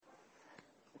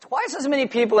twice as many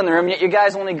people in the room, yet you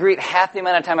guys only greet half the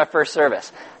amount of time at first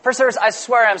service. First service, I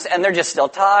swear, and they're just still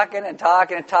talking and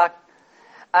talking and talking.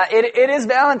 It is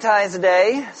Valentine's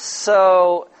Day,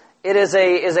 so it is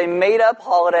a made-up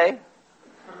holiday.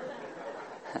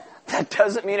 That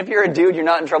doesn't mean if you're a dude, you're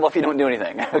not in trouble if you don't do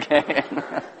anything, okay?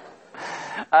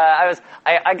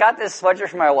 I got this sweatshirt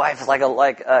from my wife like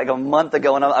a month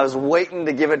ago, and I was waiting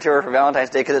to give it to her for Valentine's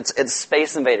Day because it's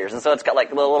Space Invaders, and so it's got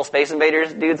like little Space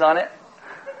Invaders dudes on it,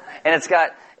 and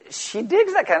she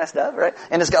digs that kind of stuff, right?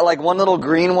 And it's got like one little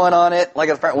green one on it, like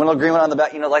a front, one little green one on the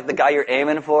back, like the guy you're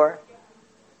aiming for.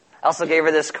 I also gave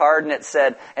her this card, and it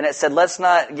said, let's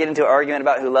not get into an argument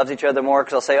about who loves each other more,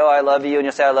 because I'll say, oh, I love you, and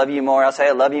you'll say, I love you more. I'll say,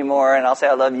 I love you more, and I'll say,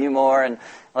 I love you more, and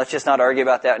let's just not argue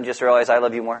about that and just realize I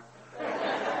love you more.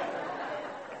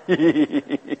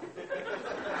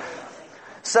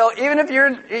 So even if you're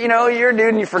a dude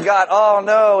and you forgot, oh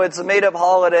no, it's a made-up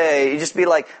holiday, you just be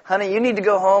like, honey, you need to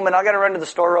go home, and I got to run to the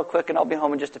store real quick, and I'll be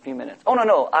home in just a few minutes. Oh,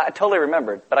 no, I totally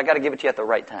remembered, but I got to give it to you at the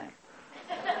right time.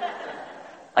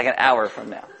 Like an hour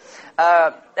from now.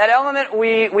 At Element,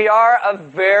 we are a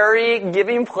very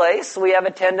giving place. We have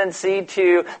a tendency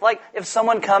to, like, if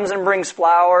someone comes and brings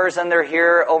flowers and they're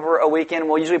here over a weekend,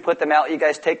 we'll usually put them out. You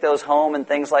guys take those home and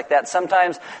things like that.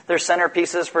 Sometimes they're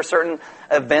centerpieces for certain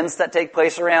events that take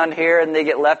place around here, and they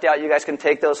get left out. You guys can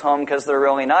take those home because they're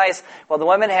really nice. Well, the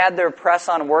women had their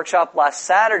press-on workshop last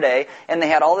Saturday, and they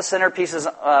had all the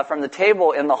centerpieces from the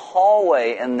table in the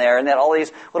hallway in there, and they had all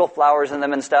these little flowers in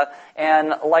them and stuff.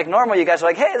 And like normal, you guys are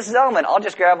like, hey, this is Element. I'll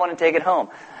just grab one and take it home.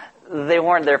 They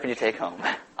weren't there for you to take home.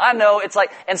 I know, it's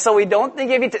like, and so we don't think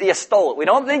you stole it. We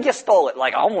don't think you stole it.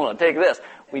 Like, I want to take this.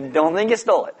 We don't think you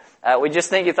stole it. We just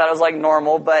think you thought it was like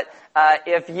normal. But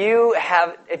if you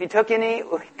took any,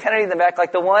 kind of in the back,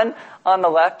 like the one on the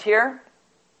left here,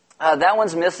 that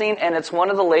one's missing, and it's one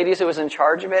of the ladies who was in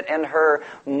charge of it, and her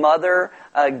mother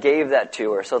gave that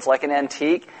to her. So it's like an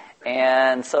antique.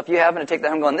 And so if you happen to take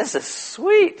that home going, this is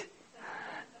sweet,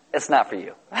 it's not for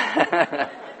you.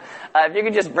 If you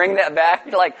could just bring that back,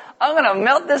 you're like, I'm going to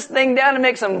melt this thing down and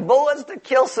make some bullets to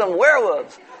kill some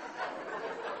werewolves.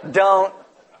 Don't.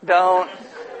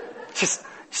 Just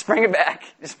bring it back.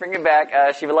 Just bring it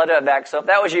back. She would let it back. So if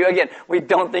that was you, again, we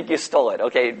don't think you stole it,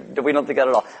 okay? We don't think that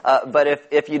at all. But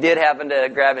if you did happen to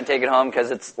grab and take it home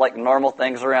because it's like normal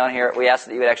things around here, we ask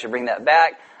that you would actually bring that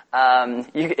back.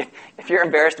 If you're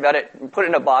embarrassed about it, put it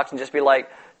in a box and just be like,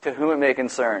 to whom it may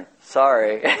concern.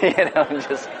 Sorry.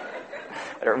 Just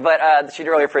whatever. But she'd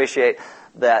really appreciate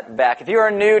that back. If you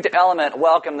are new to Element,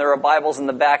 welcome. There are Bibles in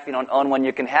the back. If you don't own one,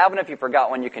 you can have one. If you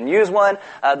forgot one, you can use one.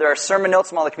 There are sermon notes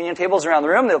from all the communion tables around the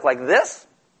room. They look like this.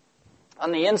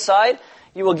 On the inside,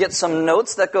 you will get some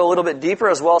notes that go a little bit deeper,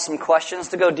 as well as some questions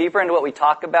to go deeper into what we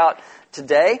talk about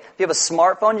today. If you have a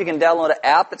smartphone, you can download an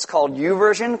app. It's called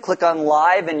YouVersion. Click on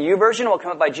Live in YouVersion. It will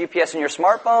come up by GPS in your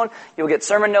smartphone. You'll get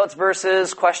sermon notes,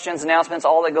 verses, questions, announcements,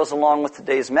 all that goes along with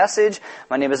today's message.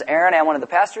 My name is Aaron. I'm one of the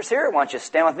pastors here. Why don't you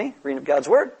stand with me, reading God's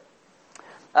Word.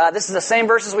 This is the same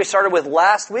verses we started with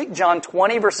last week, John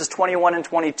 20, verses 21 and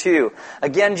 22.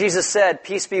 Again, Jesus said,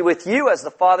 peace be with you. As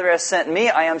the Father has sent me,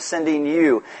 I am sending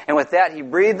you. And with that, he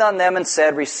breathed on them and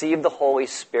said, receive the Holy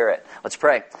Spirit. Let's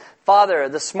pray. Father,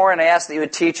 this morning I ask that you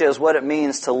would teach us what it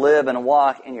means to live and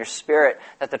walk in your Spirit,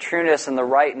 that the trueness and the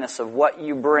rightness of what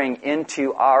you bring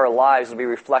into our lives will be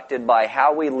reflected by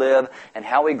how we live and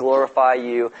how we glorify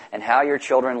you and how your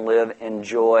children live in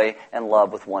joy and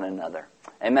love with one another.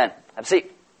 Amen. Have a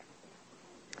seat.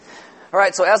 All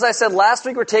right, so as I said last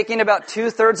week, we're taking about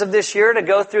 2/3 of this year to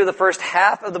go through the first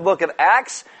half of the book of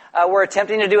Acts. We're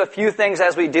attempting to do a few things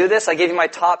as we do this. I gave you my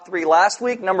top 3 last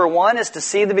week. Number 1 is to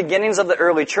see the beginnings of the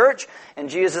early church and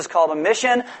Jesus' call to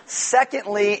mission.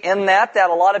 Secondly, in that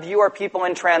a lot of you are people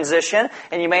in transition,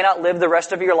 and you may not live the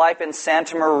rest of your life in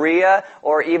Santa Maria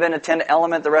or even attend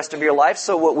Element the rest of your life.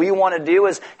 So what we want to do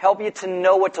is help you to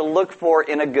know what to look for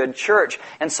in a good church.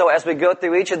 And so as we go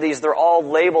through each of these, they're all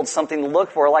labeled something to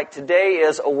look for. Like today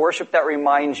is a worship that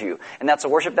reminds you, and that's a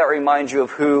worship that reminds you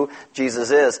of who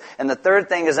Jesus is. And the third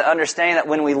thing is understanding that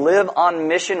when we live on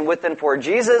mission with and for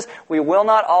Jesus, we will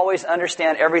not always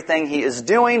understand everything he is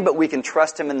doing, but we can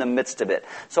trust him in the midst of it.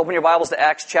 So open your Bibles to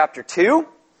Acts chapter 2.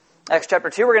 Acts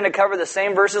chapter 2, we're going to cover the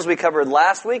same verses we covered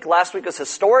last week. Last week was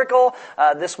historical.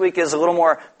 This week is a little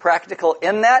more practical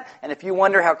in that. And if you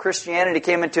wonder how Christianity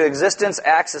came into existence,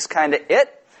 Acts is kind of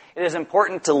it. It is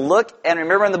important to look and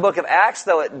remember in the book of Acts,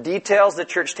 though it details the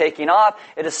church taking off,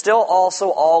 it is still also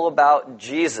all about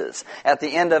Jesus. At the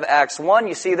end of Acts 1,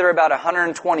 you see there are about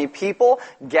 120 people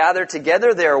gathered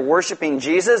together. They are worshiping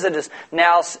Jesus. It is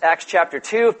now Acts chapter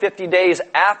 2, 50 days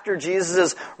after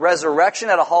Jesus' resurrection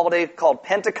at a holiday called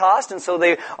Pentecost. And so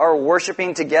they are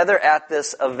worshiping together at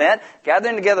this event.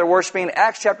 Gathering together, worshiping.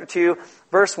 Acts chapter 2,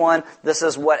 verse 1, this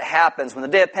is what happens. When the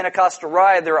day of Pentecost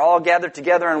arrived, they were all gathered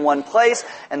together in one place,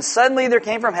 and suddenly there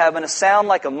came from heaven a sound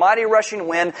like a mighty rushing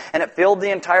wind, and it filled the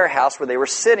entire house where they were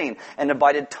sitting. And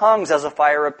divided tongues as a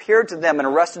fire appeared to them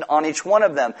and rested on each one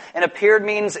of them. And appeared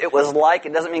means it was like.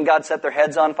 It doesn't mean God set their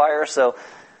heads on fire. So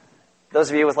those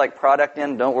of you with like product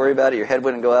in, don't worry about it. Your head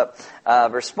wouldn't go up.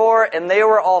 Verse 4, and they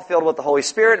were all filled with the Holy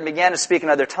Spirit and began to speak in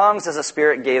other tongues as the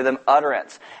Spirit gave them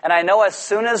utterance. And I know as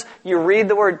soon as you read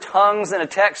the word tongues in a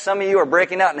text, some of you are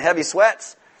breaking out in heavy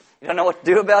sweats. You don't know what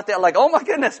to do about that. Like, oh my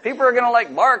goodness, people are going to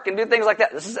like bark and do things like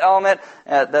that. This is element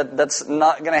that's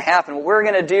not going to happen. What we're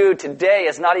going to do today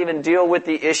is not even deal with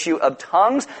the issue of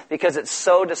tongues because it's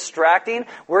so distracting.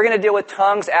 We're going to deal with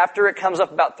tongues after it comes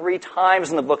up about 3 times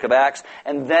in the book of Acts,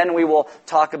 and then we will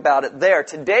talk about it there.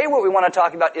 Today what we want to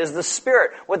talk about is the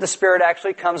Spirit, what the Spirit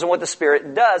actually comes and what the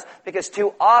Spirit does, because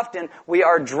too often we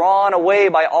are drawn away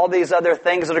by all these other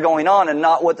things that are going on and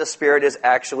not what the Spirit is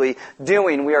actually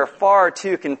doing. We are far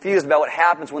too confused about what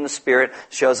happens when the Spirit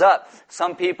shows up.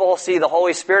 Some people see the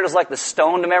Holy Spirit as like the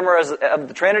stoned member of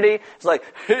the Trinity. It's like,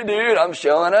 hey dude, I'm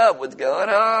showing up. What's going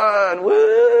on?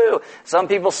 Woo! Some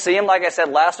people see him, like I said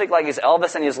last week, like he's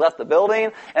Elvis and he's left the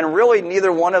building. And really neither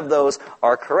one of those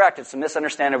are correct. It's a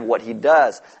misunderstanding of what he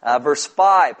does. Verse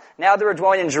 5, now there were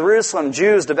dwelling in Jerusalem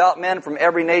Jews, devout men from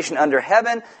every nation under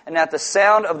heaven. And at the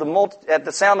sound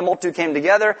the multitude came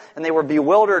together, and they were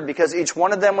bewildered because each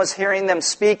one of them was hearing them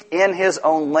speak in his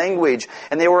own language.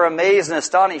 And they were amazed and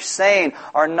astonished, saying,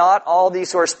 are not all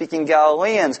these who are speaking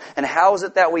Galileans? And how is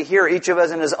it that we hear each of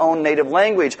us in his own native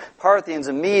language? Parthians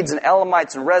and Medes and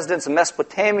Elamites and residents of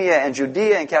Mesopotamia and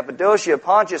Judea and Cappadocia,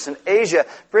 Pontus and Asia,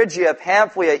 Phrygia,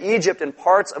 Pamphylia, Egypt, and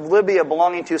parts of Libya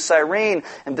belonging to Cyrene,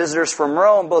 and visitors from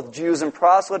Rome, both Jews and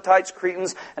proselytes,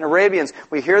 Cretans and Arabians.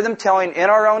 We hear them telling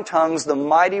in our own tongues the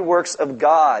mighty works of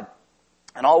God.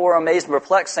 And all were amazed and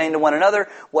perplexed, saying to one another,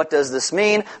 what does this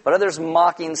mean? But others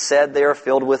mocking said, they are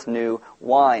filled with new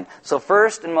wine. So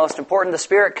first and most important, the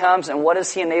Spirit comes, and what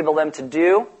does He enable them to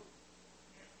do?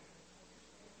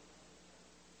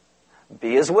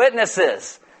 Be His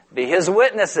witnesses. Be His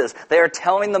witnesses. They are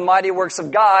telling the mighty works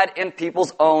of God in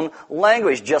people's own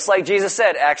language. Just like Jesus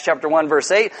said, Acts chapter 1,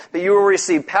 verse 8, but you will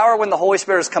receive power when the Holy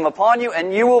Spirit has come upon you,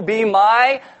 and you will be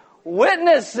my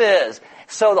witnesses.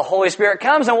 So the Holy Spirit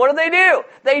comes, and what do?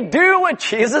 They do what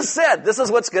Jesus said. This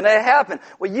is what's going to happen.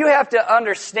 What you have to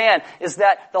understand is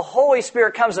that the Holy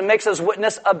Spirit comes and makes us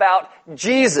witness about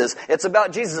Jesus. It's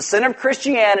about Jesus. The center of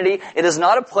Christianity, it is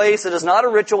not a place, it is not a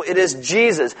ritual, it is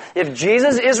Jesus. If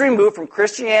Jesus is removed from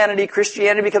Christianity,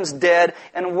 Christianity becomes dead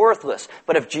and worthless.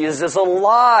 But if Jesus is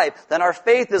alive, then our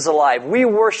faith is alive. We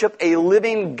worship a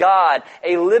living God,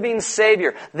 a living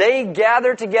Savior. They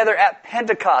gather together at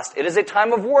Pentecost. It is a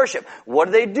time of worship. What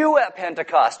do they do at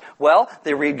Pentecost? Well,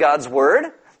 they read God's Word.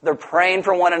 They're praying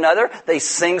for one another. They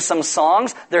sing some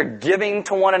songs. They're giving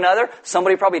to one another.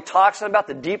 Somebody probably talks about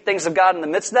the deep things of God in the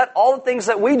midst of that. All the things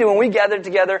that we do when we gather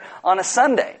together on a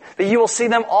Sunday. But you will see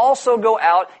them also go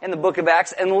out in the book of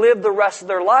Acts and live the rest of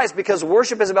their lives, because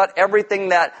worship is about everything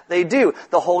that they do.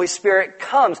 The Holy Spirit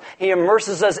comes. He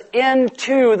immerses us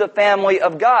into the family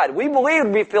of God. We believe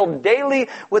we be filled daily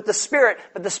with the Spirit,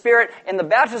 but the Spirit in the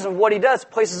baptism, what He does,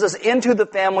 places us into the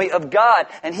family of God.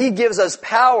 And He gives us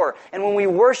power. And when we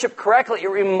worship correctly, it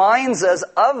reminds us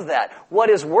of that. What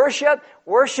is worship?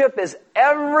 Worship is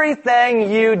everything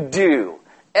you do.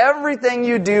 Everything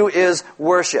you do is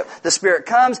worship. The Spirit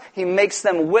comes, He makes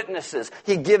them witnesses.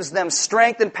 He gives them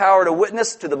strength and power to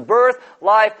witness to the birth,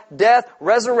 life, death,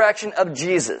 resurrection of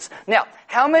Jesus. Now,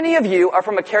 how many of you are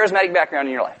from a charismatic background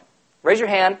in your life? Raise your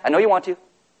hand. I know you want to.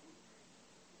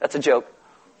 That's a joke.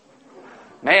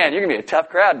 Man, you're going to be a tough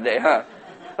crowd today, huh?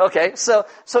 Okay, so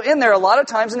in there, a lot of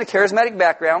times in a charismatic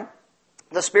background,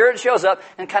 the Spirit shows up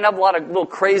and kind of a lot of little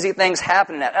crazy things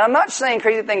happen in that. And I'm not saying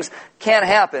crazy things can't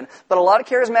happen, but a lot of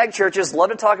charismatic churches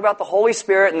love to talk about the Holy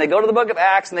Spirit, and they go to the book of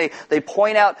Acts and they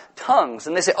point out tongues.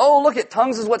 And they say, oh, look at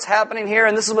tongues is what's happening here,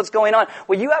 and this is what's going on.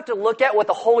 Well, you have to look at what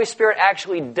the Holy Spirit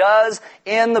actually does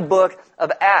in the book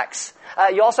of Acts.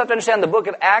 You also have to understand the book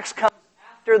of Acts comes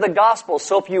after after the gospel.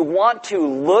 So if you want to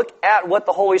look at what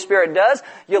the Holy Spirit does,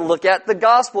 you look at the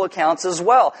gospel accounts as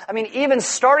well. I mean, even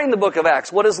starting the book of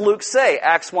Acts, what does Luke say?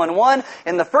 Acts 1:1,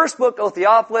 in the first book, O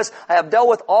Theophilus, I have dealt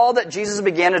with all that Jesus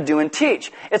began to do and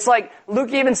teach. It's like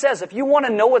Luke even says, if you want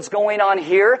to know what's going on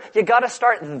here, you got to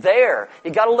start there.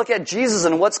 You got to look at Jesus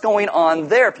and what's going on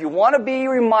there. If you want to be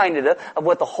reminded of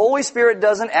what the Holy Spirit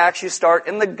does in Acts, you start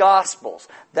in the Gospels.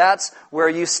 That's where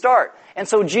you start. And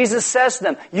so Jesus says to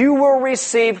them, you will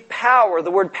receive power.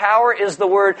 The word power is the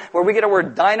word where we get our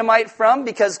word dynamite from,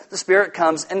 because the Spirit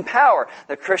comes in power.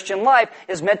 The Christian life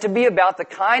is meant to be about the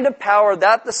kind of power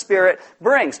that the Spirit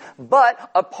brings.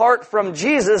 But apart from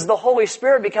Jesus, the Holy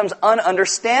Spirit becomes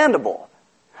ununderstandable.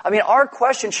 I mean, our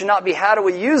question should not be, how do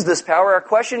we use this power? Our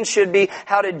question should be,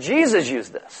 how did Jesus use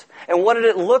this? And what did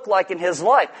it look like in His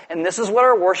life? And this is what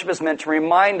our worship is meant to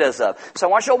remind us of. So I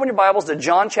want you to open your Bibles to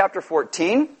John chapter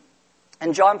 14.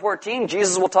 In John 14,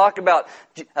 Jesus will talk about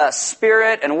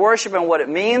spirit and worship and what it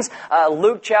means.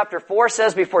 Luke chapter 4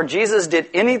 says before Jesus did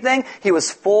anything, He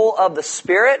was full of the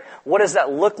Spirit. What does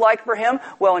that look like for Him?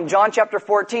 Well, in John chapter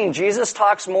 14, Jesus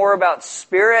talks more about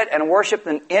spirit and worship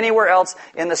than anywhere else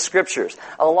in the Scriptures.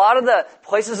 A lot of the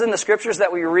places in the Scriptures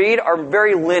that we read are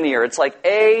very linear. It's like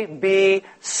A, B,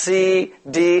 C,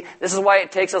 D. This is why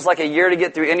it takes us like a year to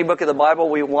get through any book of the Bible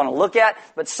we want to look at.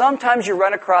 But sometimes you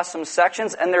run across some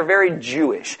sections and they're very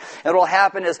Jewish. And what will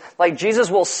happen is, like, Jesus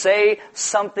will say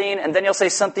something, and then He'll say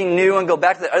something new and go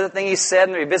back to the other thing He said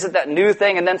and revisit that new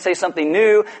thing, and then say something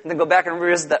new, and then go back and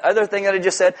revisit that other thing that He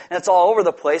just said, and it's all over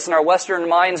the place. And our Western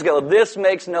minds go, this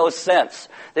makes no sense.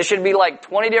 This should be like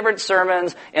 20 different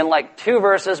sermons in like 2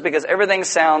 verses, because everything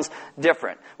sounds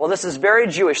different. Well, this is very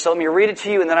Jewish, so let me read it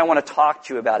to you, and then I want to talk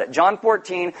to you about it. John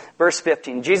 14, verse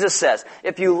 15. Jesus says,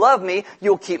 if you love me,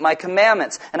 you'll keep my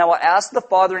commandments, and I will ask the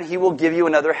Father, and He will give you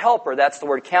another helper. That's the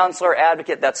word counselor,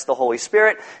 advocate, that's the Holy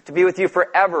Spirit, to be with you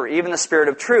forever, even the Spirit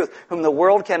of truth, whom the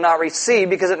world cannot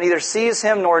receive, because it neither sees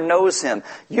Him nor knows Him.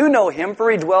 You know Him, for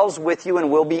He dwells with you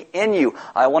and will be in you.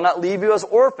 I will not leave you as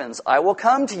orphans. I will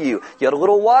come to you. Yet a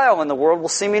little while, and the world will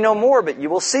see me no more, but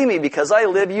you will see me, because I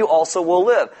live, you also will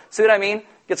live. See what I mean?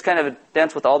 It gets kind of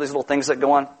dense with all these little things that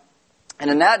go on. And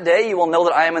in that day you will know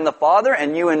that I am in the Father,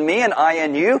 and you in me, and I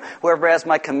in you. Whoever has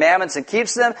my commandments and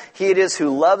keeps them, he it is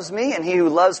who loves me, and he who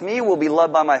loves me will be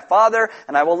loved by my Father,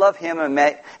 and I will love him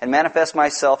and manifest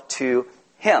myself to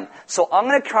him. So I'm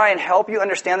going to try and help you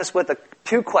understand this with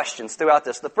 2 questions throughout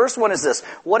this. The first one is this: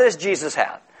 what does Jesus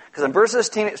have? Because in verse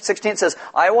 16 it says,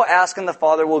 I will ask and the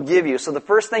Father will give you. So the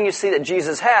first thing you see that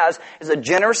Jesus has is a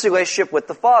generous relationship with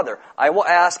the Father. I will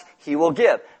ask, He will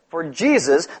give. For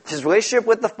Jesus, His relationship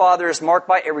with the Father is marked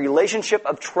by a relationship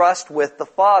of trust with the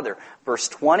Father. Verse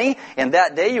 20, in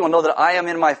that day you will know that I am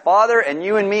in my Father, and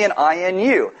you in me, and I in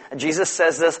you. And Jesus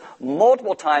says this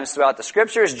multiple times throughout the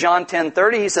Scriptures. John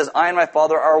 10:30, He says, I and my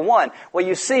Father are one. What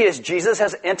you see is Jesus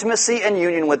has intimacy and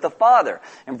union with the Father.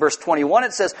 In verse 21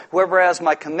 it says, whoever has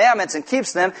my commandments and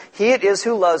keeps them, he it is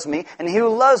who loves me, and he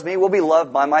who loves me will be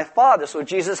loved by my Father. So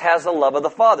Jesus has the love of the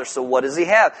Father. So what does He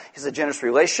have? He has a generous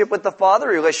relationship with the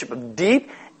Father, a relationship of deep,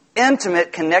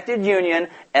 intimate, connected union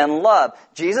and love.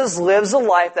 Jesus lives a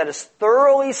life that is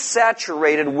thoroughly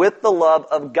saturated with the love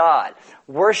of God.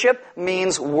 Worship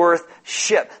means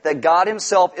worth-ship, that God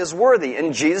Himself is worthy,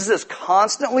 and Jesus is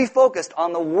constantly focused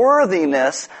on the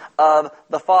worthiness of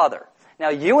the Father. Now,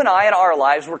 you and I in our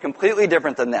lives, we're completely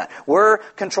different than that. We're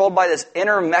controlled by this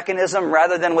inner mechanism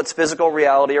rather than what's physical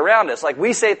reality around us. Like,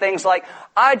 we say things like,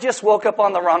 I just woke up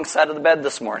on the wrong side of the bed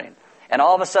this morning. And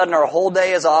all of a sudden our whole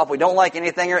day is off. We don't like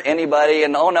anything or anybody.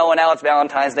 And oh no, and now it's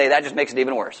Valentine's Day. That just makes it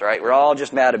even worse, right? We're all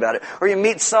just mad about it. Or you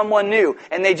meet someone new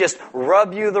and they just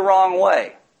rub you the wrong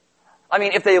way. I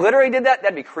mean, if they literally did that,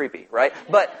 that'd be creepy, right?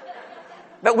 But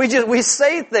we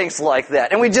say things like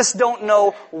that, and we just don't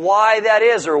know why that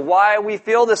is or why we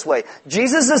feel this way.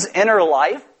 Jesus' inner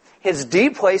life, His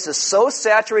deep place, is so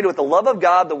saturated with the love of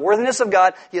God, the worthiness of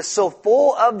God. He is so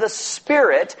full of the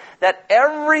Spirit that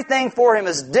everything for Him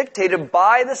is dictated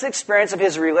by this experience of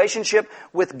His relationship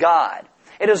with God.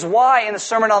 It is why in the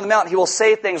Sermon on the Mount He will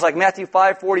say things like Matthew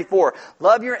 5:44,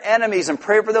 love your enemies and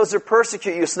pray for those who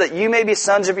persecute you so that you may be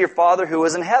sons of your Father who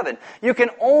is in heaven. You can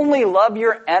only love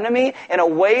your enemy in a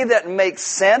way that makes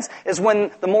sense is when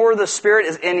the more of the Spirit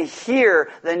is in here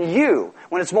than you,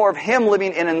 when it's more of Him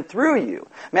living in and through you.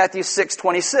 Matthew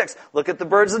 6:26, look at the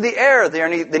birds of the air. They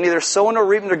neither sow nor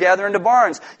reap nor gather into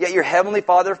barns, yet your heavenly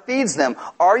Father feeds them.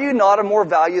 Are you not of more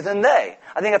value than they?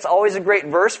 I think that's always a great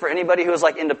verse for anybody who is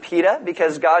like into PETA,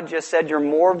 because God just said you're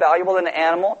more valuable than an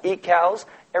animal. Eat cows,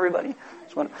 everybody.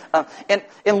 And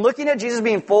in looking at Jesus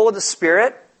being full of the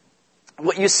Spirit,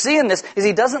 what you see in this is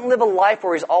he doesn't live a life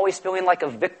where he's always feeling like a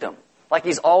victim, like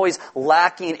he's always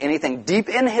lacking anything. Deep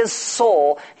in his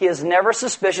soul, he is never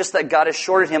suspicious that God has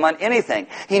shorted him on anything.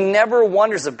 He never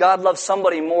wonders if God loves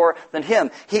somebody more than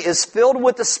him. He is filled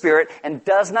with the Spirit and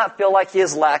does not feel like he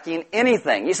is lacking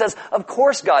anything. He says, of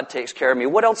course God takes care of me.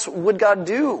 What else would God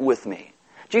do with me?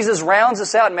 Jesus rounds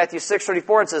this out in Matthew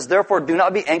 6:34 and says, therefore do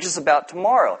not be anxious about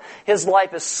tomorrow. His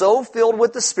life is so filled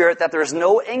with the Spirit that there is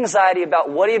no anxiety about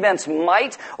what events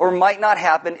might or might not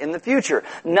happen in the future.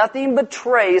 Nothing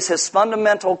betrays his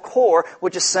fundamental core,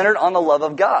 which is centered on the love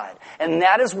of God. And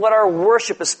that is what our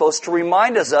worship is supposed to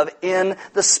remind us of in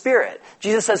the Spirit.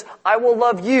 Jesus says, I will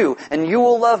love you, and you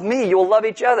will love me. You will love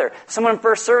each other. Someone in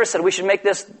first service said we should make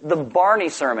this the Barney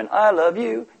sermon. I love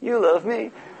you, you love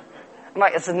me. I'm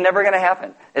like, it's never going to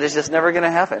happen. It is just never going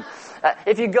to happen.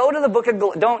 If you go to the book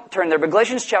of, don't turn there, but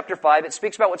Galatians chapter 5, it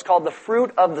speaks about what's called the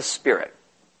fruit of the Spirit.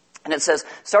 And it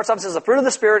starts off and says, the fruit of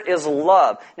the Spirit is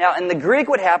love. Now, in the Greek,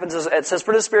 what happens is it says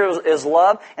fruit of the Spirit is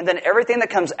love, and then everything that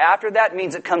comes after that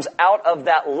means it comes out of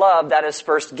that love that is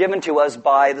first given to us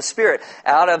by the Spirit.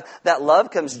 Out of that love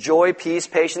comes joy, peace,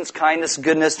 patience, kindness,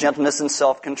 goodness, gentleness, and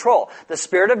self-control. The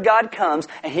Spirit of God comes,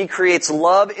 and He creates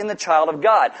love in the child of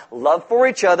God. Love for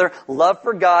each other, love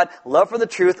for God, love for the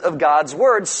truth of God's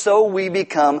Word, so we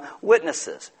become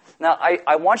witnesses. Now,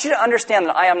 I want you to understand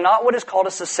that I am not what is called a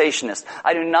cessationist.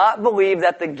 I do not believe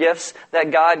that the gifts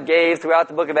that God gave throughout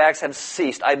the book of Acts have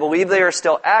ceased. I believe they are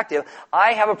still active.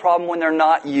 I have a problem when they're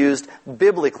not used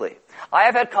biblically. I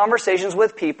have had conversations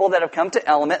with people that have come to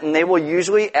Element, and they will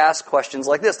usually ask questions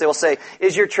like this. They will say,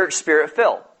 is your church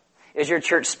Spirit-filled? Is your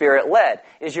church Spirit-led?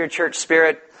 Is your church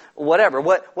Spirit whatever?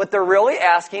 What they're really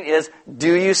asking is,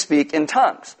 do you speak in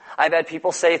tongues? I've had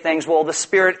people say things, well, the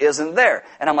Spirit isn't there.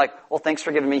 And I'm like, well, thanks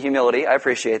for giving me humility. I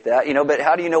appreciate that. But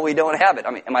how do you know we don't have it?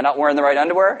 I mean, am I not wearing the right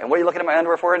underwear? And what are you looking at my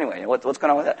underwear for anyway? What's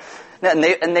going on with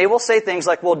that? And they will say things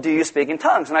like, well, do you speak in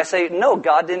tongues? And I say, no,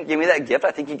 God didn't give me that gift.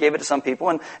 I think He gave it to some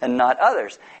people and not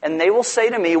others. And they will say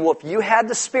to me, well, if you had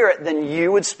the Spirit, then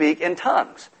you would speak in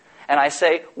tongues. And I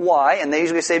say, why? And they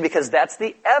usually say, because that's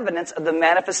the evidence of the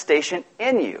manifestation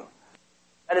in you.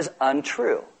 That is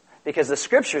untrue. Because the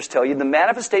Scriptures tell you the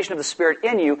manifestation of the Spirit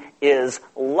in you is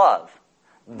love.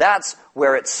 That's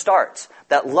where it starts.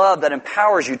 That love that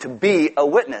empowers you to be a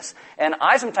witness. And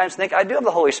I sometimes think I do have the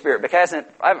Holy Spirit because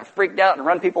I haven't freaked out and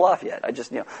run people off yet. I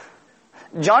just,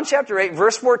 John chapter 8,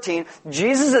 verse 14,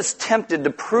 Jesus is tempted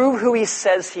to prove who He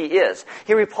says He is.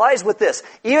 He replies with this,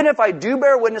 even if I do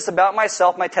bear witness about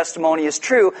myself, my testimony is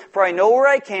true, for I know where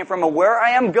I came from and where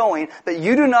I am going, but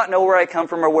you do not know where I come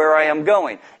from or where I am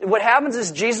going. What happens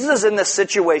is Jesus is in this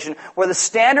situation where the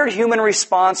standard human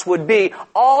response would be,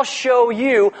 I'll show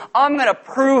you, I'm going to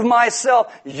prove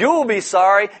myself, you'll be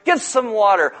sorry, get some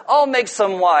water, I'll make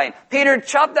some wine. Peter,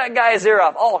 chop that guy's ear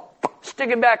off, I'll stick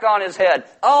it back on his head.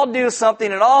 I'll do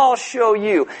something and I'll show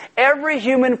you. Every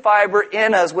human fiber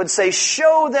in us would say,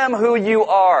 show them who you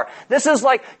are. This is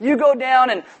like you go down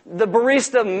and the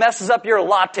barista messes up your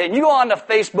latte and you go on to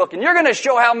Facebook and you're going to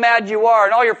show how mad you are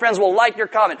and all your friends will like your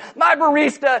comment. My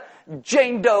barista,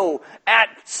 Jane Doe at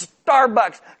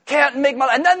Starbucks, can't make my...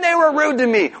 And then they were rude to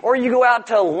me. Or you go out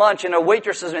to lunch and a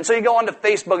waitress is... And so you go on to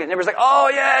Facebook and everybody's like, oh,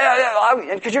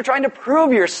 yeah. Because you're trying to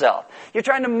prove yourself. You're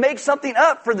trying to make something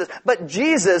up for this. But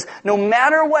Jesus, no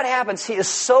matter what happens, He is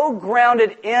so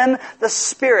grounded in the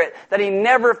Spirit that He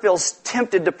never feels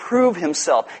tempted to prove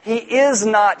Himself. He is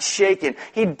not shaken.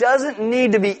 He doesn't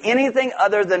need to be anything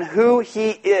other than who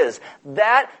He is.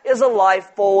 That is a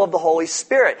life full of the Holy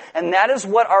Spirit. And that is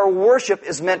what our worship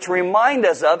is meant to remind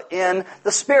us of in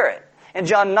the Spirit. In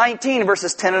John 19,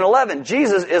 verses 10 and 11,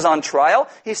 Jesus is on trial.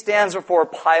 He stands before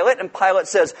Pilate, and Pilate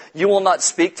says, you will not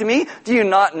speak to me? Do you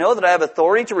not know that I have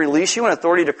authority to release you and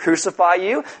authority to crucify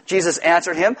you? Jesus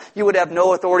answered him, you would have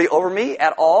no authority over me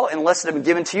at all unless it had been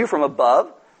given to you from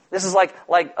above. This is like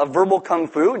a verbal kung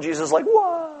fu. Jesus is like,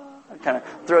 whoa, kind of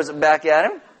throws it back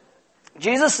at him.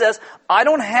 Jesus says, I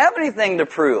don't have anything to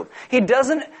prove. He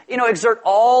doesn't, exert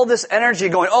all this energy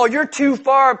going, oh, you're too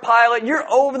far, Pilate. You're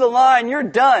over the line. You're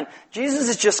done. Jesus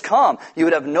is just calm. You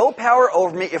would have no power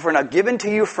over me if we're not given to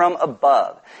you from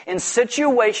above. In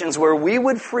situations where we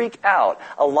would freak out,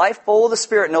 a life full of the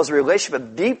Spirit knows a relationship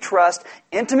of deep trust,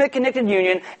 intimate connected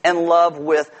union, and love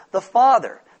with the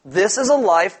Father. This is a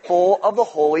life full of the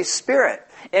Holy Spirit.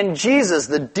 In Jesus,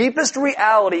 the deepest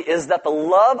reality is that the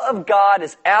love of God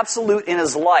is absolute in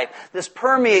His life. This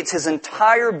permeates His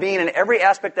entire being in every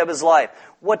aspect of His life.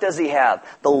 What does He have?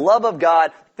 The love of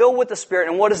God filled with the Spirit.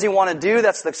 And what does He want to do?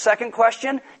 That's the second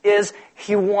question, is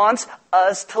He wants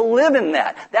us to live in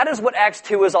that. That is what Acts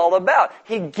 2 is all about.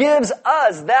 He gives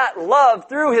us that love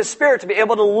through His Spirit to be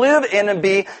able to live in and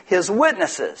be His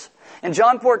witnesses. In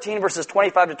John 14, verses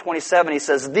 25 to 27, He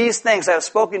says, "These things I have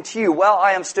spoken to you while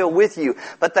I am still with you.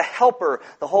 But the Helper,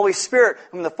 the Holy Spirit,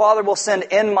 whom the Father will send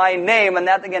in my name," and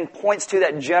that again points to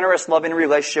that generous, loving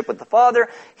relationship with the Father,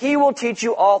 "He will teach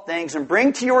you all things and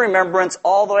bring to your remembrance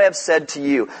all that I have said to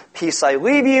you. Peace I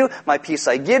leave you, my peace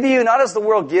I give you. Not as the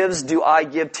world gives, do I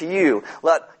give to you.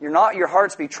 Let not your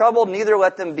hearts be troubled, neither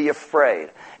let them be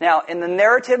afraid." Now, in the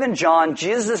narrative in John,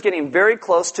 Jesus is getting very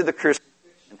close to the crucifixion.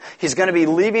 He's going to be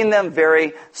leaving them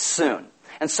very soon.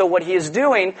 And so what He is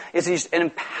doing is He's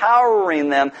empowering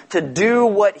them to do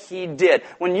what He did.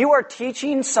 When you are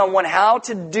teaching someone how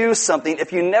to do something,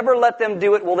 if you never let them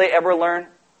do it, will they ever learn?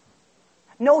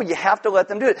 No, you have to let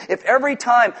them do it. If every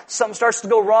time something starts to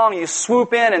go wrong, you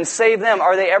swoop in and save them,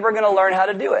 are they ever going to learn how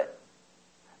to do it?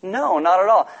 No, not at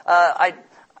all.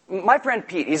 My friend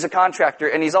Pete, he's a contractor,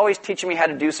 and he's always teaching me how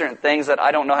to do certain things that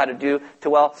I don't know how to do too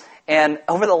well. And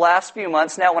over the last few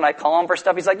months now, when I call him for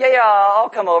stuff, he's like, yeah, I'll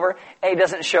come over. And he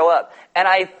doesn't show up. And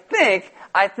I think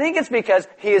it's because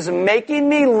he is making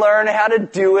me learn how to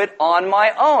do it on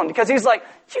my own. Because he's like,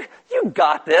 you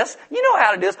got this. You know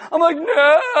how to do this. I'm like, no,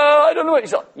 I don't know what.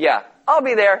 He's like, yeah, I'll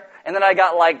be there. And then I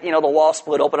got the wall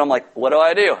split open. I'm like, what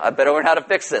do? I better learn how to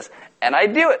fix this. And I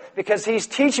do it because He's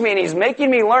teaching me and He's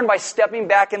making me learn by stepping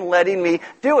back and letting me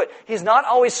do it. He's not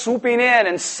always swooping in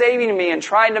and saving me and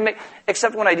trying to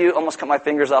except when I do almost cut my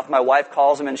fingers off. My wife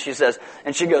calls him and she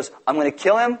goes, I'm going to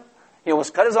kill him. He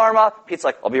almost cut his arm off. Pete's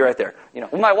like, I'll be right there.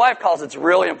 When my wife calls, it's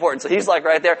really important. So he's like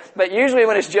right there. But usually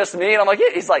when it's just me and I'm like,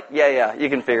 yeah, he's like, yeah, you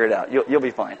can figure it out. You'll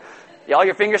be fine. Yeah, all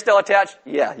your fingers still attached?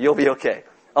 Yeah, you'll be okay.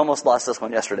 Almost lost this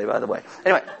one yesterday, by the way.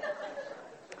 Anyway,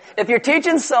 if you're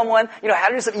teaching someone, how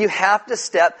to do something, you have to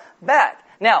step back.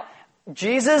 Now,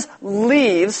 Jesus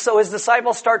leaves, so His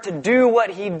disciples start to do what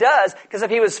He does, because if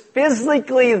He was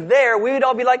physically there, we would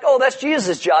all be like, oh, that's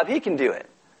Jesus' job. He can do it.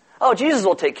 Oh, Jesus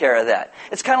will take care of that.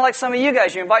 It's kind of like some of you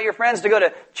guys. You invite your friends to go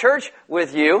to church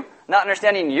with you, not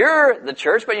understanding you're the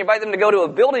church, but you invite them to go to a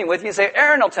building with you and say,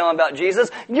 Aaron will tell them about Jesus.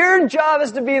 Your job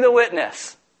is to be the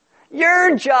witness.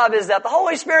 Your job is that the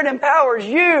Holy Spirit empowers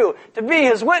you to be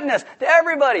His witness to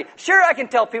everybody. Sure, I can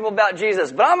tell people about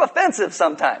Jesus, but I'm offensive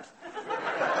sometimes.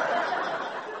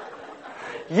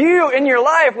 You, in your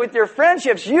life, with your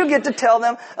friendships, you get to tell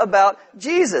them about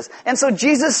Jesus. And so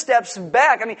Jesus steps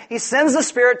back. He sends the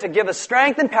Spirit to give us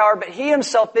strength and power, but He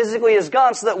Himself physically is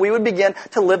gone so that we would begin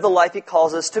to live the life He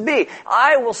calls us to be.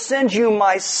 I will send you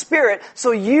my Spirit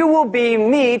so you will be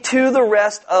me to the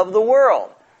rest of the world.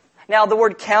 Now, the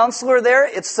word counselor there,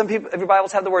 if your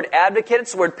Bibles have the word advocate,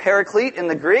 it's the word paraclete in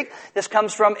the Greek. This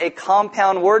comes from a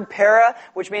compound word, para,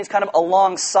 which means kind of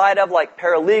alongside of, like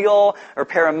paralegal or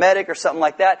paramedic or something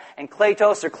like that. And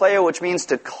kletos or kleo, which means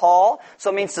to call. So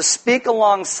it means to speak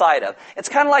alongside of. It's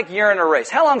kind of like you're in a race.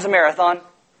 How long's a marathon?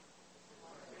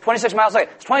 26 miles. Okay,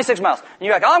 it's 26 miles. And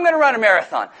you're like, I'm going to run a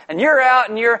marathon. And you're out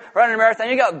and you're running a marathon.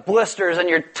 You got blisters and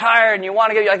you're tired and you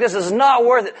want to give. You're like, this is not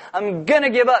worth it. I'm going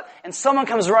to give up. And someone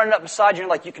comes running up beside you and you're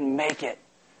like, you can make it.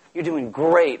 You're doing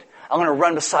great. I'm going to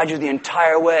run beside you the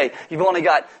entire way. You've only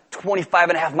got 25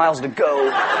 and a half miles to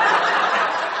go.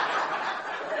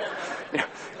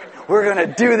 We're going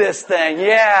to do this thing.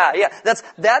 Yeah.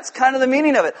 That's kind of the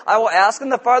meaning of it. I will ask,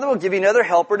 and the Father will give you another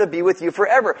helper to be with you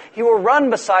forever. He will run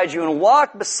beside you and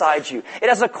walk beside you. It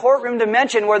has a courtroom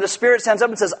dimension where the Spirit stands up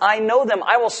and says, I know them.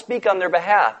 I will speak on their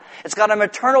behalf. It's got a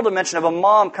maternal dimension of a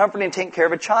mom comforting and taking care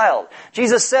of a child.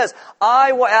 Jesus says,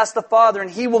 I will ask the Father, and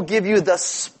He will give you the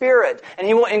Spirit, and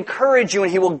He will encourage you,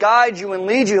 and He will guide you and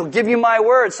lead you. He'll give you my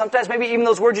words. Sometimes maybe even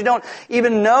those words you don't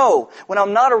even know. When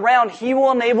I'm not around, He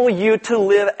will enable you to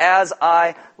live as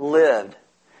I lived.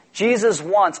 Jesus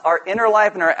wants our inner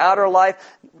life and our outer life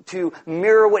to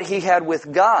mirror what He had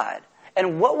with God.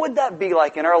 And what would that be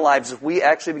like in our lives if we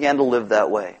actually began to live that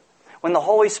way? When the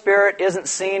Holy Spirit isn't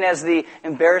seen as the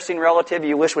embarrassing relative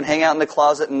you wish would hang out in the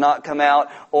closet and not come out,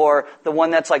 or the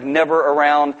one that's like never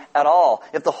around at all.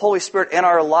 If the Holy Spirit in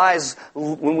our lives,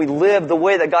 when we live the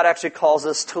way that God actually calls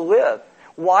us to live,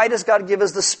 Why does God give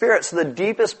us the Spirit? So the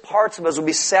deepest parts of us will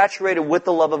be saturated with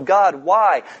the love of God.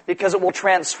 Why? Because it will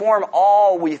transform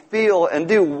all we feel and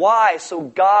do. Why? So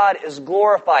God is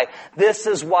glorified. This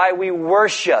is why we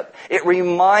worship. It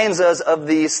reminds us of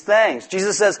these things.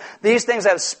 Jesus says, these things I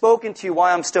have spoken to you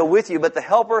while I'm still with you, but the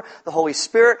Helper, the Holy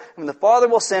Spirit, whom the Father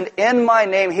will send in my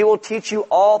name, He will teach you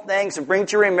all things and bring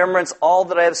to your remembrance all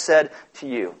that I have said to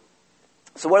you.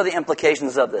 So what are the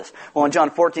implications of this? Well, in John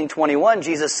 14:21,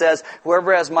 Jesus says,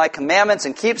 whoever has my commandments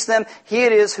and keeps them, he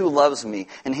it is who loves me.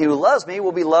 And he who loves me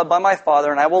will be loved by my Father,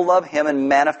 and I will love him and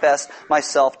manifest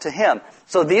myself to him.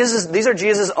 So these are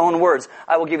Jesus' own words.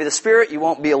 I will give you the Spirit, you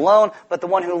won't be alone, but the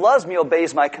one who loves me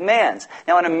obeys my commands.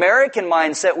 Now, in American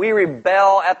mindset, we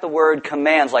rebel at the word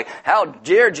commands. Like, how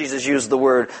dare Jesus use the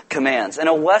word commands? In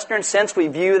a Western sense, we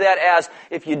view that as,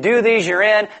 if you do these, you're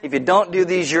in. If you don't do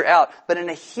these, you're out. But in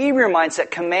a Hebrew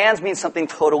mindset, commands means something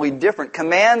totally different.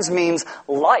 Commands means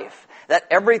life. That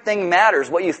everything matters.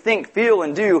 What you think, feel,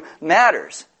 and do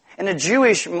matters. In a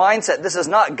Jewish mindset, this is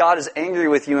not God is angry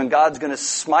with you and God's going to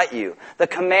smite you. The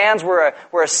commands were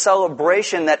a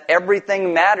celebration that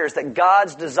everything matters, that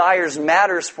God's desires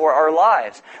matters for our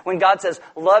lives. When God says,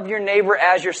 love your neighbor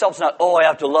as yourself, it's not, oh, I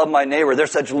have to love my neighbor. They're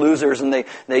such losers and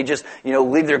they just,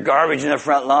 leave their garbage in the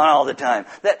front lawn all the time.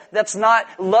 That's not,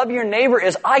 love your neighbor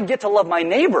is, I get to love my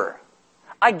neighbor.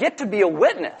 I get to be a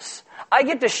witness. I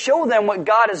get to show them what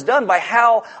God has done by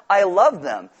how I love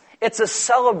them. It's a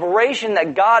celebration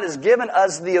that God has given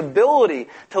us the ability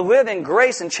to live in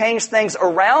grace and change things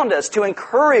around us, to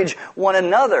encourage one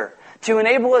another, to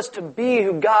enable us to be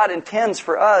who God intends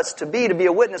for us to be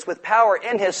a witness with power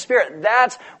in His Spirit.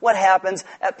 That's what happens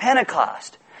at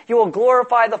Pentecost. You will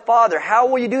glorify the Father. How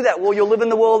will you do that? Well, you'll live in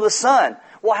the will of the Son.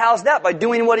 Well, how's that? By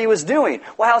doing what He was doing.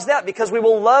 Well, how's that? Because we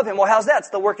will love Him. Well, how's that? It's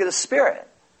the work of the Spirit.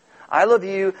 I love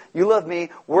you, you love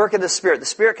me, work of the Spirit. The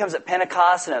Spirit comes at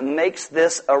Pentecost and it makes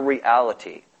this a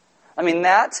reality. I mean,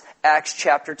 that's Acts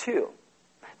chapter 2.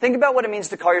 Think about what it means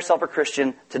to call yourself a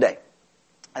Christian today.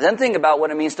 And then think about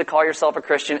what it means to call yourself a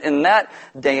Christian in that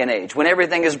day and age, when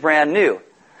everything is brand new.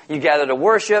 You gather to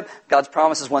worship, God's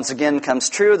promises once again comes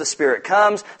true, the Spirit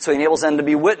comes, so He enables them to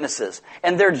be witnesses.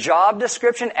 And their job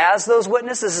description as those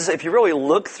witnesses is, if you really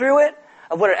look through it,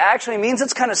 of what it actually means,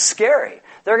 it's kind of scary.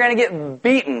 They're going to get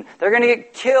beaten. They're going to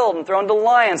get killed and thrown to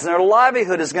lions, and their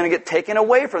livelihood is going to get taken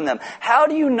away from them. How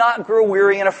do you not grow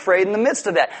weary and afraid in the midst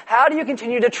of that? How do you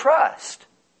continue to trust?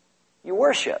 You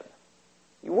worship.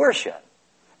 You worship.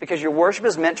 Because your worship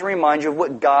is meant to remind you of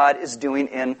what God is doing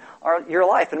in your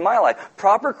life, in my life.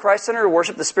 Proper Christ-centered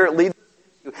worship, the Spirit leads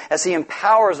us as He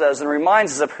empowers us and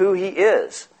reminds us of who He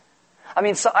is. I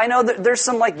mean, so I know that there's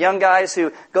some young guys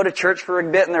who go to church for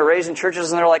a bit and they're raised in churches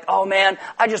and they're like, oh man,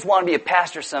 I just want to be a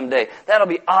pastor someday. That'll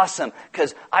be awesome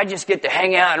because I just get to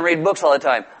hang out and read books all the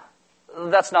time.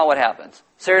 That's not what happens.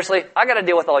 Seriously, I got to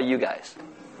deal with all you guys.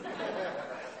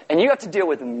 And you have to deal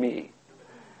with me.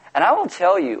 And I will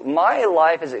tell you, my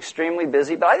life is extremely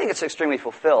busy, but I think it's extremely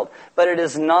fulfilled. But it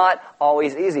is not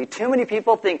always easy. Too many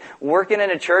people think working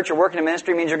in a church or working in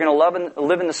ministry means you're going to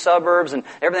live in the suburbs and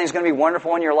everything's going to be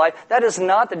wonderful in your life. That is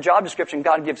not the job description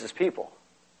God gives His people.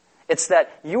 It's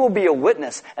that you will be a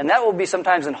witness, and that will be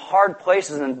sometimes in hard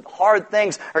places, and hard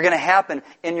things are going to happen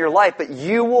in your life, but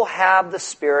you will have the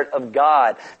Spirit of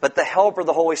God. But the Helper,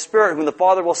 the Holy Spirit, whom the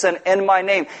Father will send in my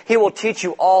name, He will teach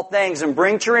you all things and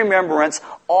bring to remembrance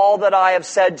all that I have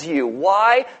said to you.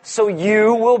 Why? So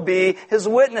you will be His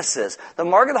witnesses. The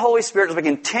mark of the Holy Spirit is we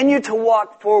continue to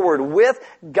walk forward with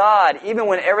God, even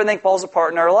when everything falls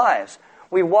apart in our lives.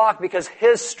 We walk because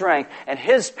His strength and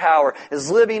His power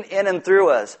is living in and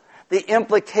through us. The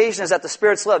implication is that the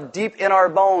Spirit's love deep in our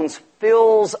bones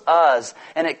fills us,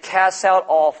 and it casts out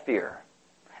all fear.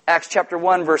 Acts chapter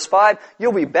 1, verse 5,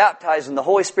 you'll be baptized in the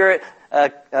Holy Spirit,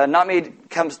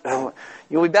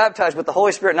 you'll be baptized with the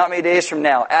Holy Spirit not many days from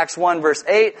now. Acts 1, verse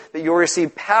 8, that you'll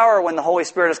receive power when the Holy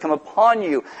Spirit has come upon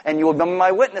you, and you will be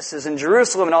my witnesses in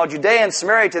Jerusalem and all Judea and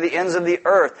Samaria to the ends of the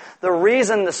earth. The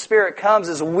reason the Spirit comes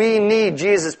is we need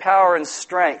Jesus' power and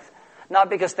strength. Not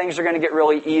because things are going to get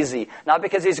really easy. Not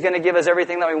because He's going to give us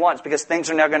everything that we want. It's because things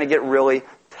are now going to get really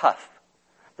tough.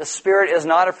 The Spirit is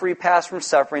not a free pass from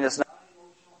suffering. It's not an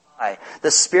emotional high. The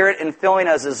Spirit in filling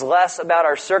us is less about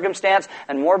our circumstance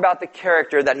and more about the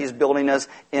character that He's building us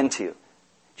into.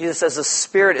 Jesus says the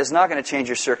Spirit is not going to change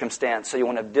your circumstance so you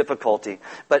won't have difficulty.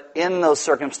 But in those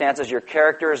circumstances, your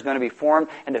character is going to be formed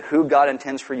into who God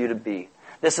intends for you to be.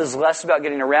 This is less about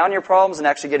getting around your problems and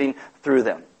actually getting through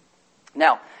them.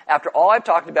 Now, after all I've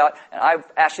talked about, and I've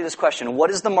asked you this question, what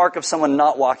is the mark of someone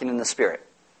not walking in the Spirit?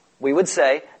 We would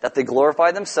say that they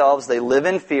glorify themselves, they live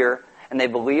in fear, and they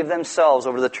believe themselves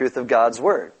over the truth of God's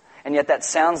Word. And yet that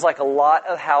sounds like a lot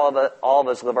of how all of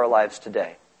us live our lives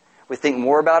today. We think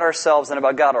more about ourselves than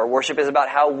about God. Our worship is about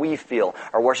how we feel.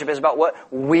 Our worship is about what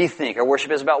we think. Our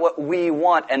worship is about what we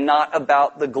want and not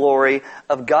about the glory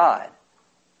of God.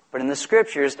 But in the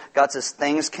Scriptures, God says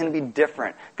things can be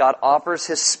different. God offers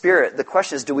His Spirit. The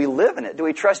question is, do we live in it? Do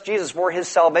we trust Jesus for His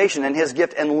salvation and His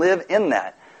gift and live in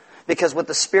that? Because what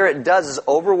the Spirit does is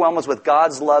overwhelm us with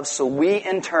God's love, so we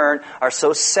in turn are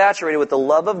so saturated with the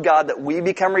love of God that we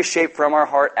become reshaped from our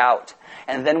heart out.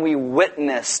 And then we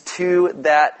witness to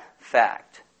that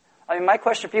fact. I mean, my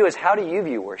question for you is, how do you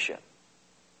view worship?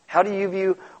 How do you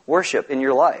view worship in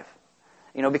your life?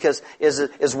 You know, because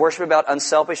is worship about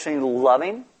unselfishly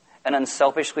loving and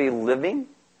unselfishly living?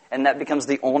 And that becomes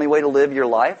the only way to live your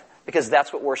life? Because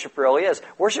that's what worship really is.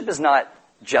 Worship is not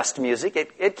just music.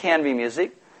 It can be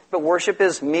music. But worship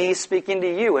is me speaking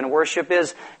to you, and worship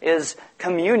is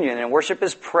communion, and worship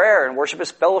is prayer, and worship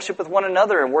is fellowship with one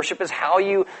another, and worship is how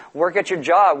you work at your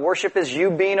job. Worship is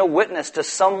you being a witness to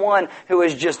someone who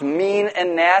is just mean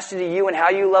and nasty to you and how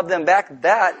you love them back.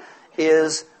 That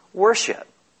is worship.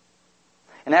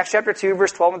 In Acts chapter 2,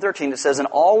 verse 12 and 13, it says, "And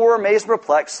all were amazed and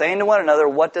perplexed, saying to one another,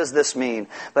 'What does this mean?'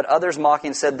 But others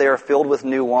mocking said, 'They are filled with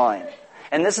new wine.'"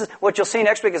 And this is what you'll see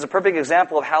next week is a perfect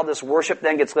example of how this worship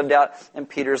then gets lived out in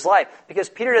Peter's life. Because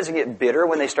Peter doesn't get bitter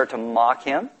when they start to mock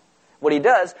him. What he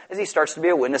does is he starts to be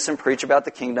a witness and preach about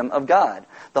the kingdom of God.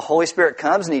 The Holy Spirit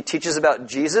comes and He teaches about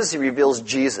Jesus. He reveals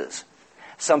Jesus.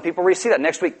 Some people receive that.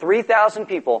 Next week, 3,000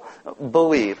 people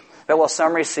believe. But while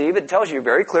some receive, it tells you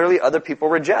very clearly other people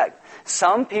reject.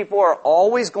 Some people are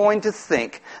always going to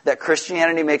think that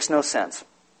Christianity makes no sense.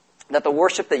 That the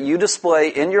worship that you display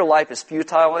in your life is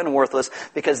futile and worthless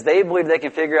because they believe they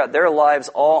can figure out their lives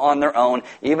all on their own,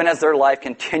 even as their life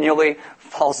continually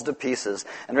falls to pieces.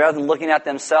 And rather than looking at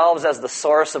themselves as the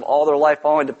source of all their life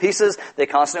falling to pieces, they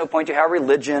constantly point to how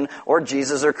religion or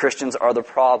Jesus or Christians are the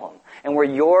problem. And where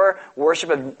your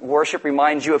worship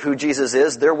reminds you of who Jesus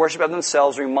is, their worship of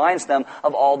themselves reminds them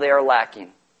of all they are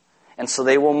lacking. And so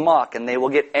they will mock and they will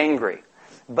get angry.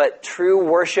 But true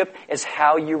worship is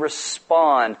how you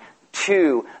respond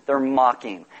to their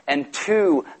mocking and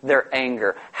to their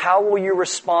anger. How will you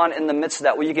respond in the midst of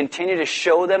that? Will you continue to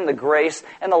show them the grace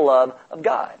and the love of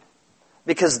God?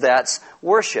 Because that's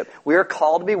worship. We are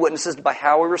called to be witnesses by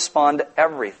how we respond to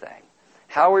everything.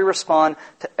 How we respond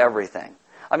to everything.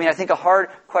 I mean, I think a hard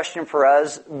question for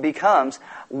us becomes,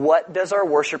 what does our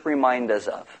worship remind us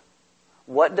of?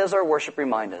 What does our worship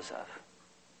remind us of?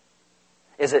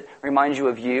 Is it remind you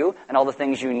of you and all the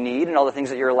things you need and all the things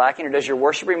that you're lacking? Or does your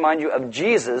worship remind you of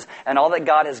Jesus and all that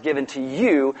God has given to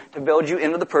you to build you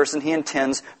into the person He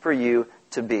intends for you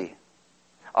to be?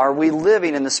 Are we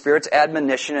living in the Spirit's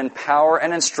admonition and power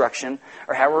and instruction,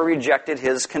 or have we rejected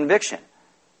His conviction?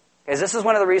 Because this is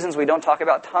one of the reasons we don't talk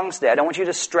about tongues today. I don't want you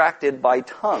distracted by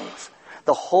tongues.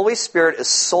 The Holy Spirit is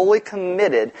solely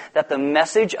committed that the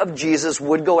message of Jesus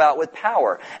would go out with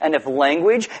power. And if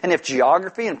language and if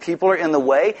geography and people are in the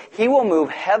way, He will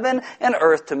move heaven and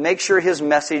earth to make sure His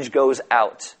message goes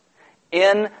out.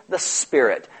 In the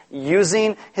Spirit,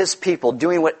 using His people,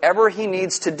 doing whatever He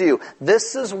needs to do.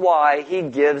 This is why He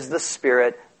gives the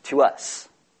Spirit to us.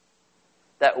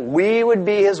 That we would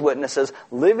be His witnesses,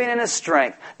 living in His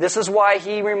strength. This is why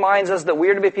He reminds us that we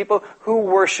are to be people who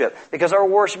worship. Because our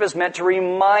worship is meant to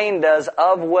remind us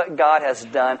of what God has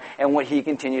done and what He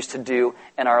continues to do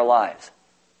in our lives.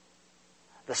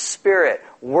 The Spirit,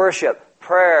 worship,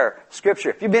 prayer, Scripture.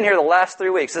 If you've been here the last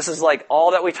 3 weeks, this is like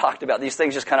all that we talked about. These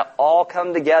things just kind of all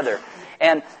come together.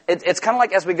 And it's kind of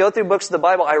like as we go through books of the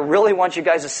Bible, I really want you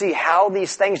guys to see how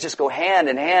these things just go hand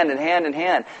in hand and hand in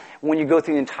hand. When you go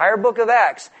through the entire book of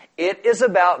Acts, it is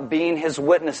about being His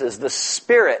witnesses. The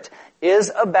Spirit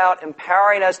is about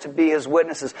empowering us to be His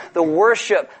witnesses. The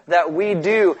worship that we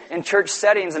do in church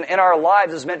settings and in our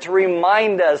lives is meant to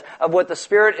remind us of what the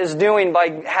Spirit is doing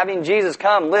by having Jesus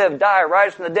come, live, die,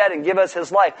 rise from the dead, and give us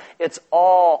His life. It's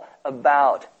all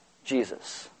about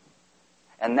Jesus.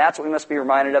 And that's what we must be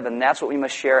reminded of, and that's what we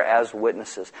must share as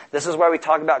witnesses. This is why we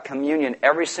talk about communion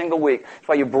every single week. It's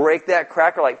why you break that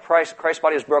cracker like Christ's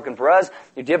body was broken for us.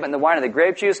 You dip it in the wine of the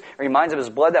grape juice. It reminds of His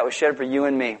blood that was shed for you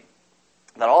and me.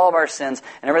 That all of our sins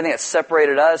and everything that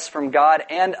separated us from God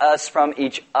and us from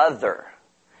each other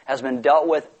has been dealt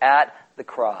with at the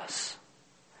cross.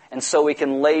 And so we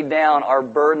can lay down our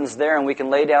burdens there, and we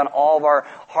can lay down all of our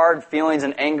hard feelings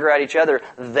and anger at each other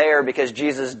there because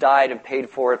Jesus died and paid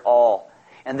for it all.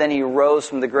 And then He rose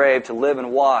from the grave to live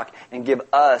and walk and give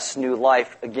us new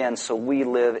life again, so we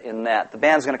live in that. The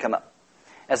band's going to come up.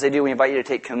 As they do, we invite you to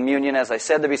take communion. As I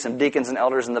said, there'll be some deacons and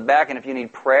elders in the back, and if you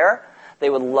need prayer, They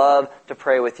would love to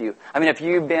pray with you. I mean, if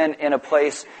you've been in a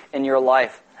place in your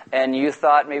life and you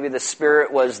thought maybe the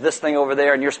Spirit was this thing over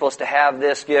there and you're supposed to have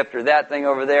this gift or that thing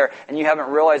over there, and you haven't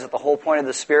realized that the whole point of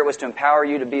the Spirit was to empower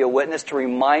you to be a witness, to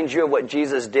remind you of what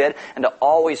Jesus did, and to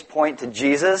always point to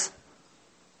Jesus,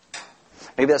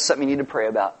 maybe that's something you need to pray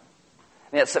about.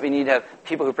 Maybe that's something you need to have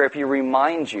people who pray for you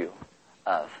remind you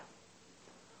of.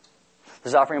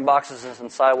 There's offering boxes on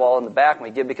the sidewall in the back, and we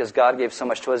give because God gave so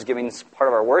much to us. Giving is part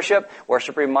of our worship.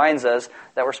 Worship reminds us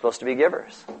that we're supposed to be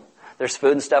givers. There's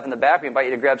food and stuff in the back. We invite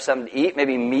you to grab something to eat,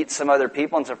 maybe meet some other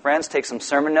people and some friends, take some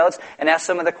sermon notes, and ask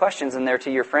some of the questions in there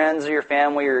to your friends or your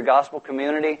family or your gospel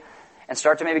community, and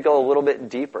start to maybe go a little bit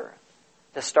deeper,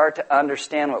 to start to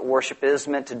understand what worship is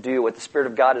meant to do, what the Spirit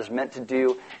of God is meant to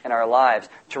do in our lives,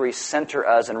 to recenter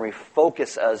us and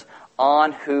refocus us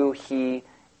on who He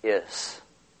is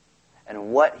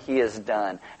and what He has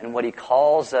done and what He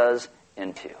calls us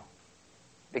into.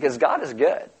 Because God is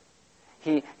good.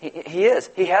 He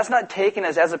is. He has not taken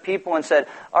us as a people and said,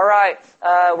 all right,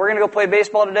 we're going to go play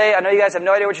baseball today. I know you guys have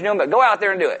no idea what you're doing, but go out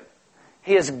there and do it.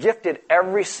 He has gifted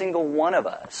every single one of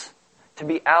us to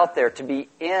be out there, to be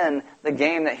in the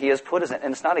game that He has put us in.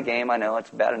 And it's not a game, I know,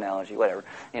 it's a bad analogy, whatever.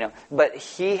 But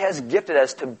He has gifted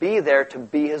us to be there, to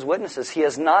be His witnesses. He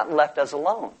has not left us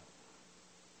alone.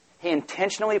 He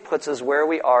intentionally puts us where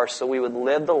we are so we would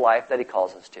live the life that He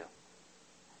calls us to.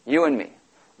 You and me,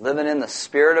 living in the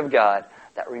Spirit of God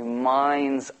that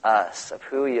reminds us of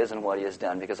who He is and what He has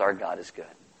done, because our God is good.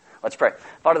 Let's pray.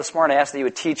 Father, this morning I ask that You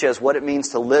would teach us what it means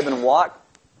to live and walk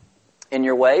in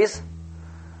Your ways.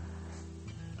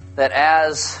 That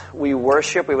as we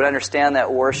worship, we would understand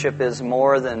that worship is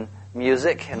more than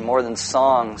music and more than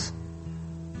songs.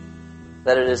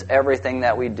 That it is everything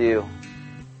that we do.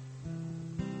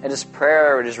 It is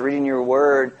prayer, it is reading Your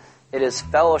Word, it is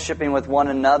fellowshipping with one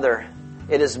another.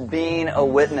 It is being a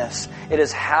witness. It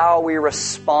is how we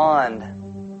respond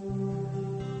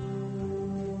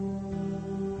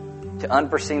to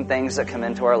unforeseen things that come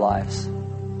into our lives.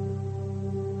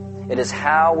 It is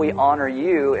how we honor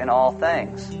You in all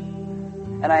things.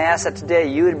 And I ask that today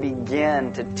You would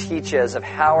begin to teach us of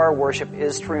how our worship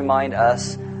is to remind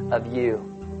us of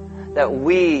You. That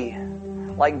we,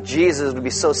 like Jesus, would be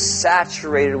so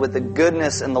saturated with the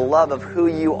goodness and the love of who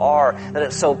You are, that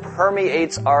it so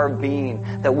permeates our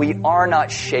being, that we are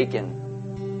not shaken.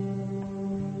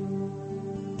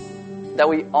 That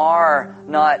we are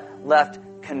not left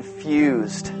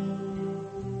confused.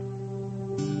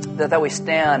 That we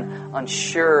stand on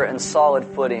sure and solid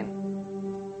footing.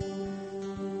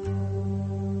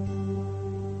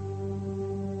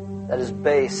 That is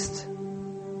based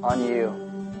on You.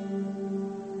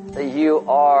 That You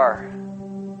are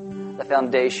the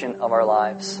foundation of our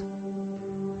lives.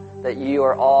 That You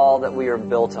are all that we are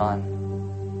built on.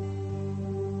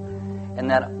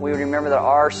 And that we remember that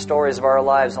our stories of our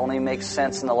lives only make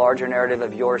sense in the larger narrative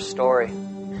of Your story.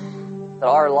 That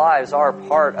our lives are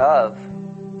part of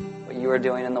what You are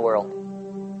doing in the world.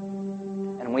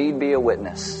 And we'd be a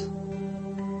witness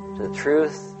to the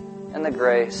truth and the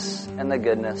grace and the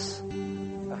goodness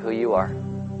of who You are.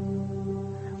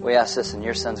 We ask this in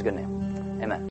Your Son's good name. Amen.